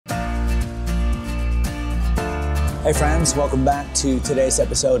Hey friends, welcome back to today's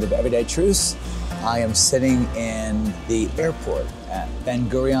episode of Everyday Truths. I am sitting in the airport at Ben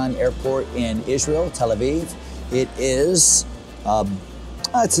Gurion Airport in Israel, Tel Aviv. It is,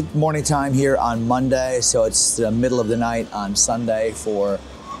 it's morning time here on Monday, so it's the middle of the night on Sunday or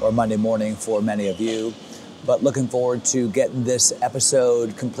Monday morning for many of you. But looking forward to getting this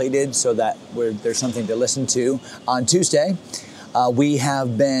episode completed so that there's something to listen to. On Tuesday, we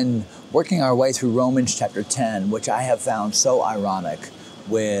have been working our way through Romans chapter 10, which I have found so ironic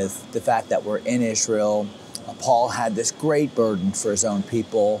with the fact that we're in Israel. Paul had this great burden for his own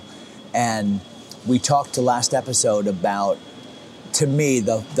people. And we talked to last episode about, to me,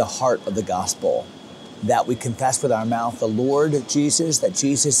 the heart of the gospel, that we confess with our mouth the Lord Jesus, that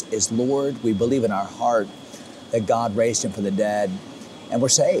Jesus is Lord. We believe in our heart that God raised him from the dead, and we're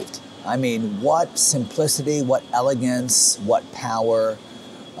saved. I mean, what simplicity, what elegance, what power,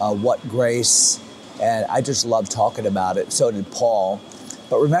 what grace, and I just love talking about it. So did Paul.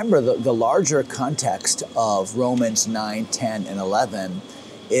 But remember, the larger context of Romans 9, 10, and 11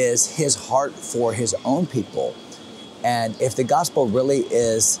 is his heart for his own people. And if the gospel really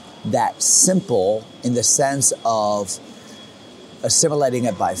is that simple in the sense of assimilating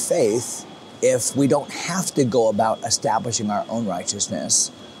it by faith, if we don't have to go about establishing our own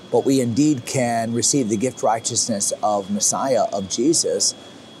righteousness, but we indeed can receive the gift righteousness of Messiah, of Jesus,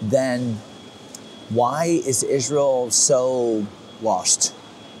 then why is Israel so lost?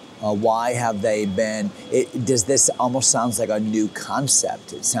 Why have they been? Does this almost sounds like a new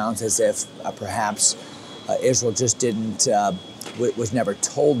concept? It sounds as if perhaps Israel just didn't, was never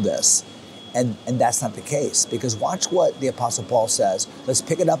told this. And that's not the case, because watch what the Apostle Paul says. Let's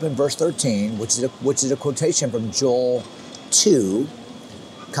pick it up in verse 13, which is a quotation from Joel 2,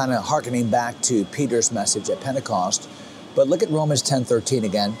 kind of hearkening back to Peter's message at Pentecost. But look at Romans 10:13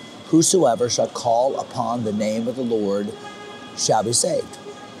 again. Whosoever shall call upon the name of the Lord shall be saved.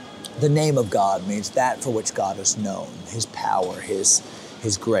 The name of God means that for which God is known, his power, his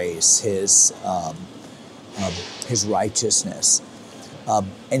grace, his righteousness.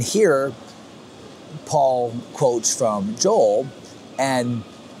 And here, Paul quotes from Joel, and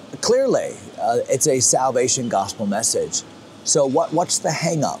clearly it's a salvation gospel message. So what's the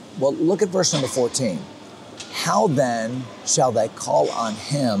hang up? Well, look at verse number 14. How then shall they call on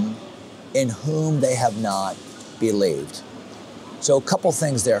him in whom they have not believed? So a couple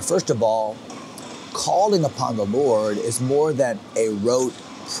things there. First of all, calling upon the Lord is more than a rote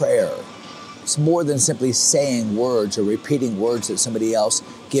prayer. It's more than simply saying words or repeating words that somebody else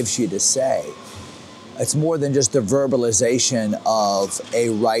gives you to say. It's more than just the verbalization of a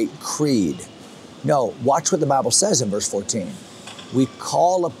right creed. No, watch what the Bible says in verse 14. We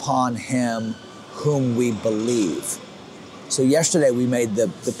call upon him whom we believe. So yesterday we made the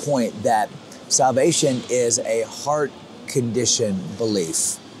point that salvation is a heart condition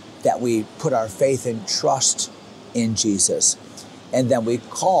belief, that we put our faith and trust in Jesus. And then we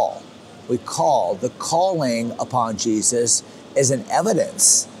call. The calling upon Jesus is an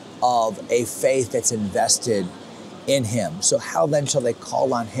evidence of a faith that's invested in him. So how then shall they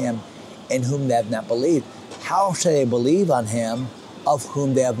call on him in whom they have not believed? How shall they believe on him of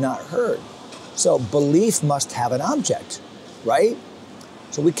whom they have not heard? So belief must have an object, right?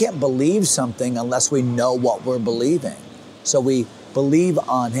 So we can't believe something unless we know what we're believing. So we believe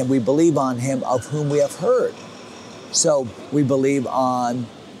on him. We believe on him of whom we have heard. So we believe on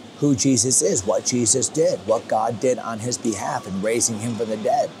who Jesus is, what Jesus did, what God did on his behalf in raising him from the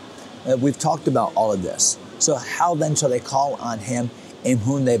dead. We've talked about all of this. So how then shall they call on him in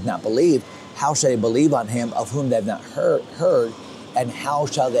whom they have not believed? How shall they believe on him of whom they have not heard? And how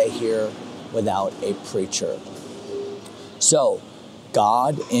shall they hear without a preacher? So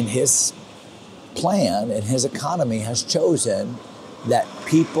God, in his plan, in his economy, has chosen that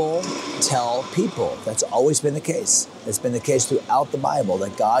people tell people. That's always been the case. It's been the case throughout the Bible,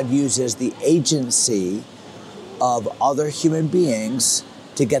 that God uses the agency of other human beings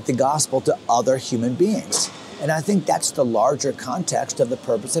to get the gospel to other human beings. And I think that's the larger context of the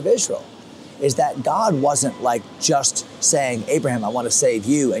purpose of Israel, is that God wasn't like just saying, Abraham, I want to save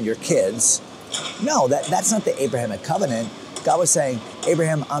you and your kids. No, that's not the Abrahamic covenant. God was saying,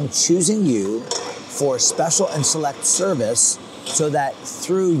 Abraham, I'm choosing you for special and select service so that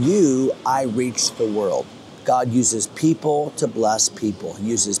through you, I reach the world. God uses people to bless people. He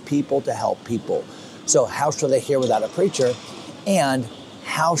uses people to help people. So how shall they hear without a preacher? And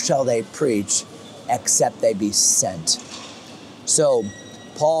how shall they preach except they be sent? So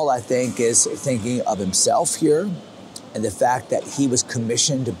Paul, I think, is thinking of himself here and the fact that he was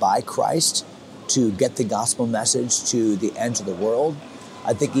commissioned by Christ to get the gospel message to the ends of the world.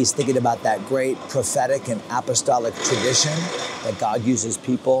 I think he's thinking about that great prophetic and apostolic tradition that God uses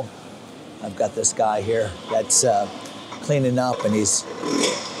people. I've got this guy here that's cleaning up, and he's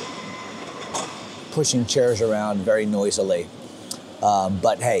pushing chairs around very noisily.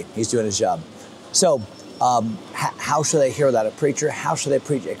 But hey, he's doing his job. So how should they hear without a preacher? How should they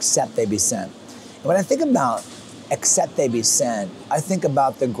preach except they be sent? And when I think about except they be sent, I think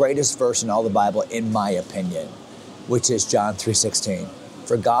about the greatest verse in all the Bible, in my opinion, which is John 3:16.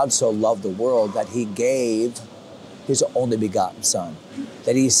 For God so loved the world that he gave his only begotten son,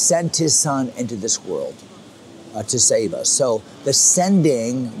 that he sent his son into this world to save us. So the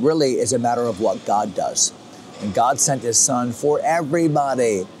sending really is a matter of what God does. And God sent his son for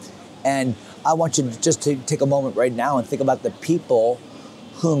everybody. And I want you to take a moment right now and think about the people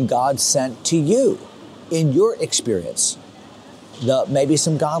whom God sent to you in your experience. Maybe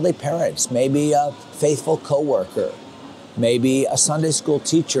some godly parents, maybe a faithful coworker, maybe a Sunday school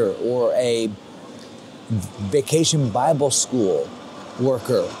teacher or a vacation Bible school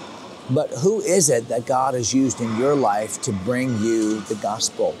worker. But who is it that God has used in your life to bring you the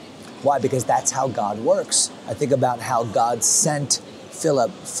gospel? Why? Because that's how God works. I think about how God sent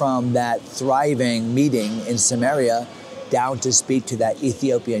Philip from that thriving meeting in Samaria down to speak to that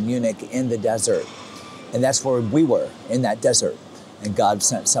Ethiopian eunuch in the desert. And that's where we were, in that desert. And God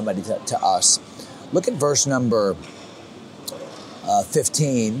sent somebody to us. Look at verse number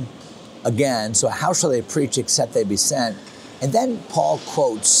 15 again. So how shall they preach except they be sent? And then Paul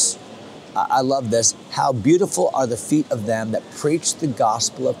quotes, I love this, how beautiful are the feet of them that preach the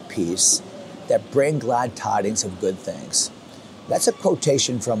gospel of peace, that bring glad tidings of good things. That's a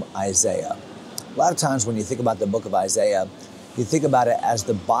quotation from Isaiah. A lot of times when you think about the book of Isaiah, you think about it as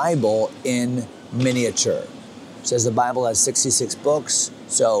the Bible in miniature. It says the Bible has 66 books,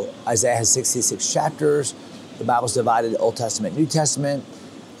 so Isaiah has 66 chapters. The Bible's divided Old Testament, New Testament,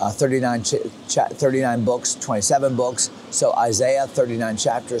 39 books, 27 books. So Isaiah, 39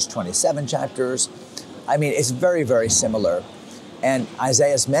 chapters, 27 chapters. I mean, it's very, very similar. And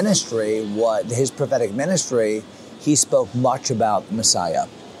Isaiah's ministry, his prophetic ministry, he spoke much about the Messiah.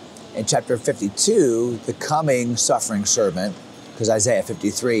 In chapter 52, the coming suffering servant, because Isaiah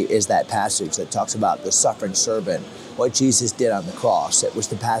 53 is that passage that talks about the suffering servant, what Jesus did on the cross. It was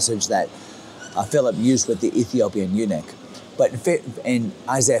the passage that Philip used with the Ethiopian eunuch. But in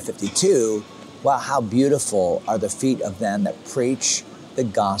Isaiah 52, wow, how beautiful are the feet of them that preach the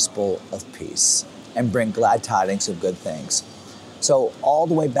gospel of peace and bring glad tidings of good things. So all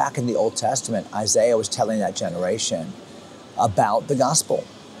the way back in the Old Testament, Isaiah was telling that generation about the gospel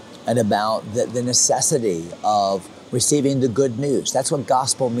and about the necessity of receiving the good news. That's what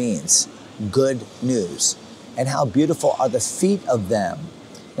gospel means, good news. And how beautiful are the feet of them.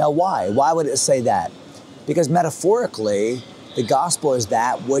 Now, why? Why would it say that? Because metaphorically, the gospel is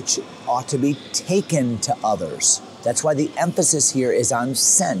that which ought to be taken to others. That's why the emphasis here is on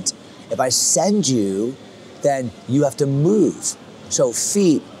sent. If I send you, then you have to move. So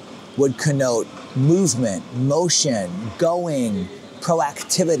feet would connote movement, motion, going,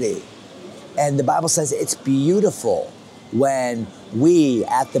 proactivity. And the Bible says it's beautiful when we,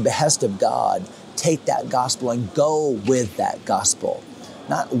 at the behest of God, take that gospel and go with that gospel.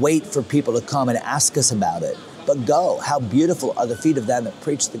 Not wait for people to come and ask us about it, but go. How beautiful are the feet of them that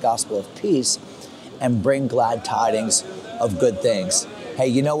preach the gospel of peace and bring glad tidings of good things. Hey,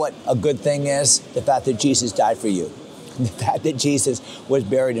 you know what a good thing is? The fact that Jesus died for you. The fact that Jesus was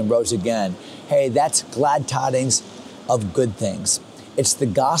buried and rose again. Hey, that's glad tidings of good things. It's the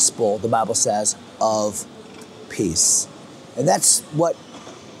gospel, the Bible says, of peace. And that's what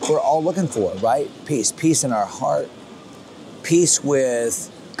we're all looking for, right? Peace. Peace in our heart. Peace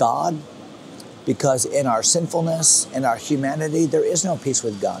with God. Because in our sinfulness, in our humanity, there is no peace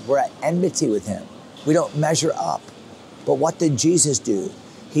with God. We're at enmity with him. We don't measure up. But what did Jesus do?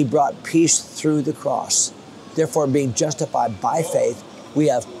 He brought peace through the cross. Therefore, being justified by faith, we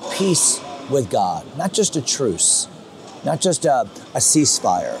have peace with God. Not just a truce, not just a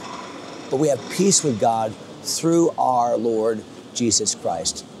ceasefire, but we have peace with God through our Lord Jesus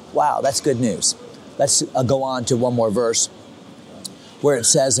Christ. Wow, that's good news. Let's go on to one more verse where it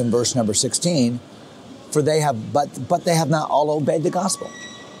says in verse number 16, but they have not all obeyed the gospel.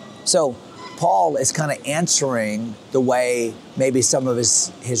 So Paul is kind of answering the way maybe some of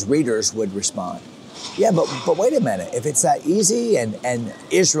his readers would respond. Yeah, but wait a minute. If it's that easy and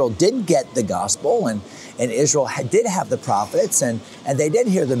Israel did get the gospel and Israel did have the prophets and they did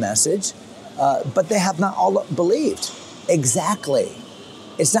hear the message, but they have not all believed. Exactly.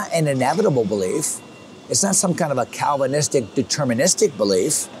 It's not an inevitable belief. It's not some kind of a Calvinistic, deterministic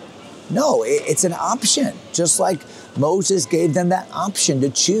belief. No, it's an option. Just like Moses gave them that option to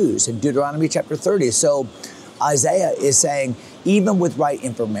choose in Deuteronomy chapter 30. So Isaiah is saying, even with right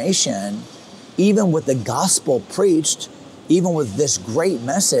information, even with the gospel preached, even with this great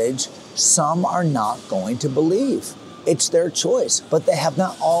message, some are not going to believe. It's their choice, but they have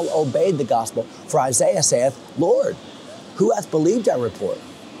not all obeyed the gospel. For Isaiah saith, Lord, who hath believed our report?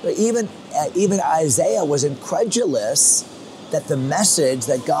 But even Isaiah was incredulous that the message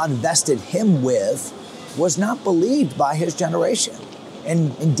that God vested him with was not believed by his generation.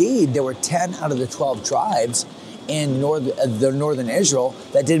 And indeed, there were 10 out of the 12 tribes in northern Israel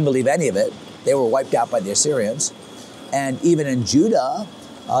that didn't believe any of it. They were wiped out by the Assyrians. And even in Judah,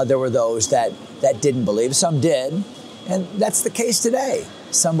 there were those that didn't believe. Some did. And that's the case today.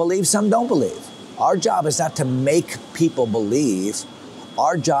 Some believe, some don't believe. Our job is not to make people believe.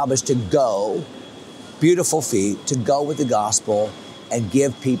 Our job is to go, beautiful feet, to go with the gospel and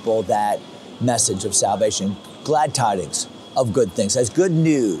give people that message of salvation, glad tidings of good things, as good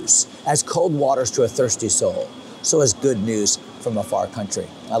news, as cold waters to a thirsty soul, so as good news from a far country.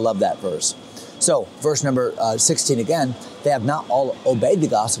 I love that verse. So, verse number 16 again, they have not all obeyed the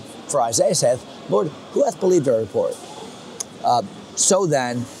gospel, for Isaiah saith, Lord, who hath believed our report? So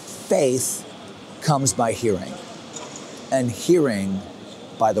then, faith comes by hearing, and hearing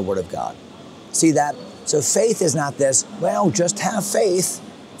by the word of God. See that? So faith is not this, well, just have faith.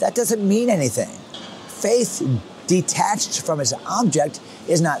 That doesn't mean anything. Faith detached from its object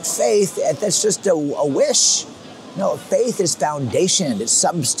is not faith. That's just a wish. No, faith is foundation. It's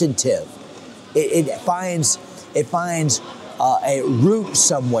substantive. It finds a root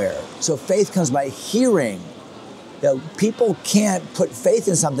somewhere. So faith comes by hearing. People can't put faith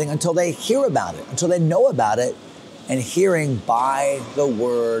in something until they hear about it, until they know about it, and hearing by the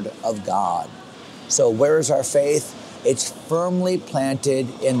word of God. So where is our faith? It's firmly planted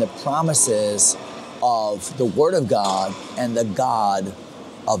in the promises of the word of God and the God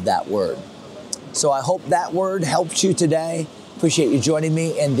of that word. So I hope that word helped you today. Appreciate you joining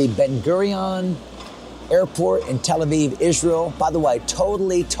me in the Ben Gurion Airport in Tel Aviv, Israel. By the way,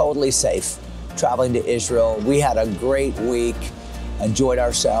 totally safe traveling to Israel. We had a great week, enjoyed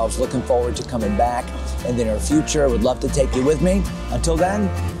ourselves, looking forward to coming back in the near future. Would love to take you with me. Until then,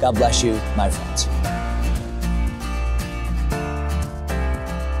 God bless you, my friends.